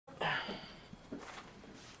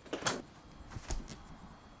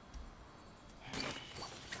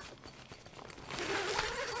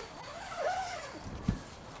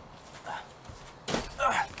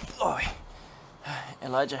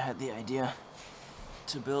Elijah had the idea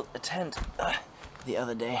to build a tent the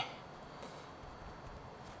other day.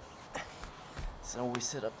 So we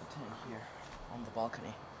set up the tent here on the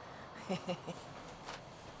balcony.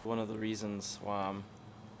 One of the reasons why I'm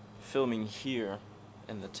filming here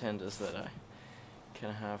in the tent is that I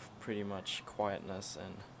can have pretty much quietness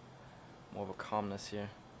and more of a calmness here.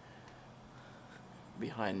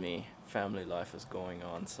 Behind me, family life is going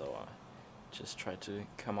on, so I just tried to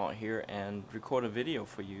come out here and record a video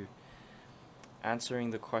for you answering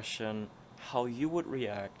the question how you would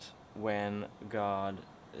react when God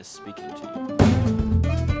is speaking to you.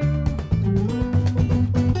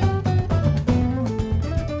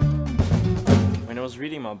 When I was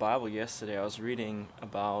reading my Bible yesterday, I was reading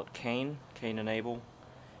about Cain and Abel,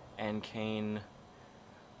 and Cain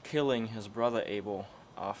killing his brother Abel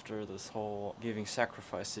after this whole giving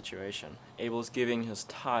sacrifice situation. Abel's giving his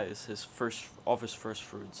tithes, his first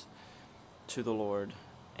fruits to the Lord,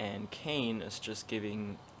 and Cain is just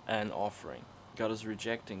giving an offering. God is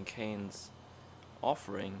rejecting Cain's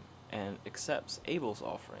offering and accepts Abel's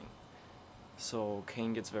offering. So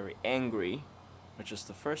Cain gets very angry, which is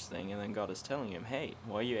the first thing, and then God is telling him, hey,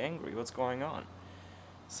 why are you angry? What's going on?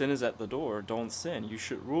 Sin is at the door, don't sin. You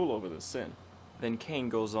should rule over the sin. Then Cain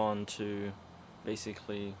goes on to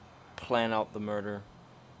basically plan out the murder,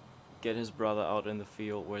 get his brother out in the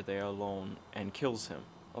field where they are alone, and kills him.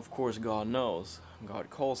 Of course, God knows. God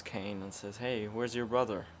calls Cain and says, hey, where's your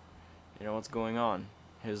brother? You know, what's going on?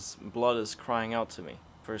 His blood is crying out to me.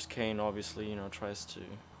 First, Cain obviously, tries to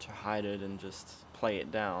hide it and just play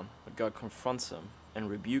it down. But God confronts him and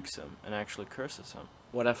rebukes him and actually curses him.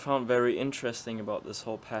 What I found very interesting about this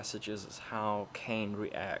whole passage is how Cain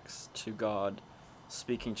reacts to God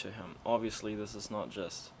speaking to him. Obviously, this is not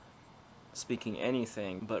just speaking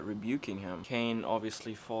anything, but rebuking him. Cain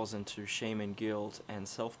obviously falls into shame and guilt and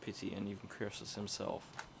self-pity and even curses himself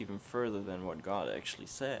even further than what God actually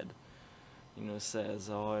said. Says,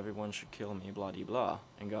 oh, everyone should kill me, blah de blah.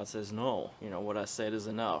 And God says, no, what I said is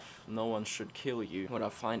enough. No one should kill you. What I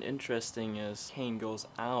find interesting is Cain goes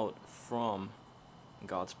out from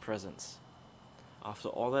God's presence. After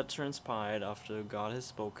all that transpired, after God has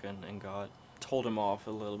spoken and God told him off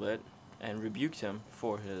a little bit and rebuked him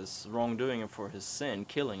for his wrongdoing and for his sin,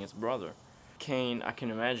 killing his brother. Cain, I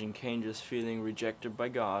can imagine Cain just feeling rejected by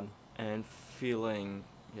God and feeling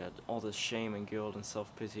all this shame and guilt and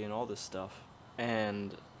self-pity and all this stuff,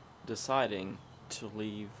 and deciding to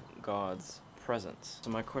leave God's presence. So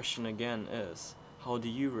my question again is, how do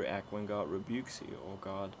you react when God rebukes you or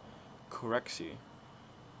God corrects you?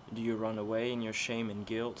 Do you run away in your shame and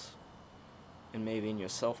guilt and maybe in your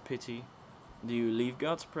self-pity? Do you leave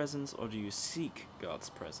God's presence or do you seek God's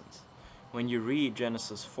presence? When you read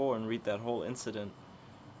Genesis 4 and read that whole incident,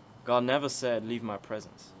 God never said, leave my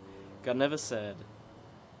presence. God never said,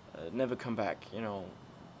 never come back,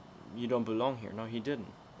 you don't belong here. No, he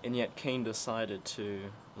didn't. And yet Cain decided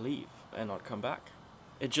to leave and not come back.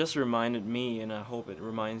 It just reminded me, and I hope it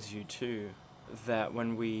reminds you too, that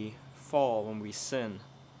when we fall, when we sin,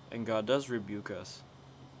 and God does rebuke us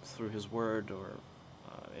through his word or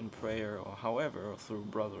in prayer or however, or through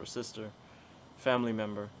brother or sister, family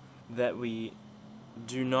member, that we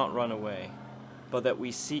do not run away, but that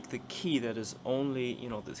we seek the key that is only,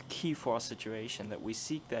 the key for our situation, that we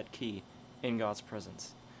seek that key in God's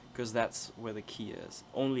presence, because that's where the key is,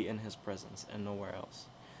 only in his presence and nowhere else.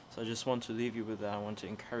 So I just want to leave you with that. I want to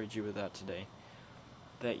encourage you with that today,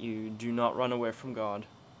 that you do not run away from God.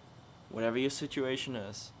 Whatever your situation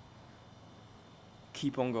is,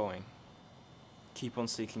 keep on going. Keep on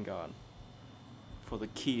seeking God, for the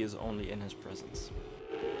key is only in his presence.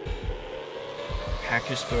 Pack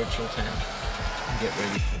your spiritual tent and get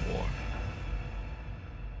ready for war.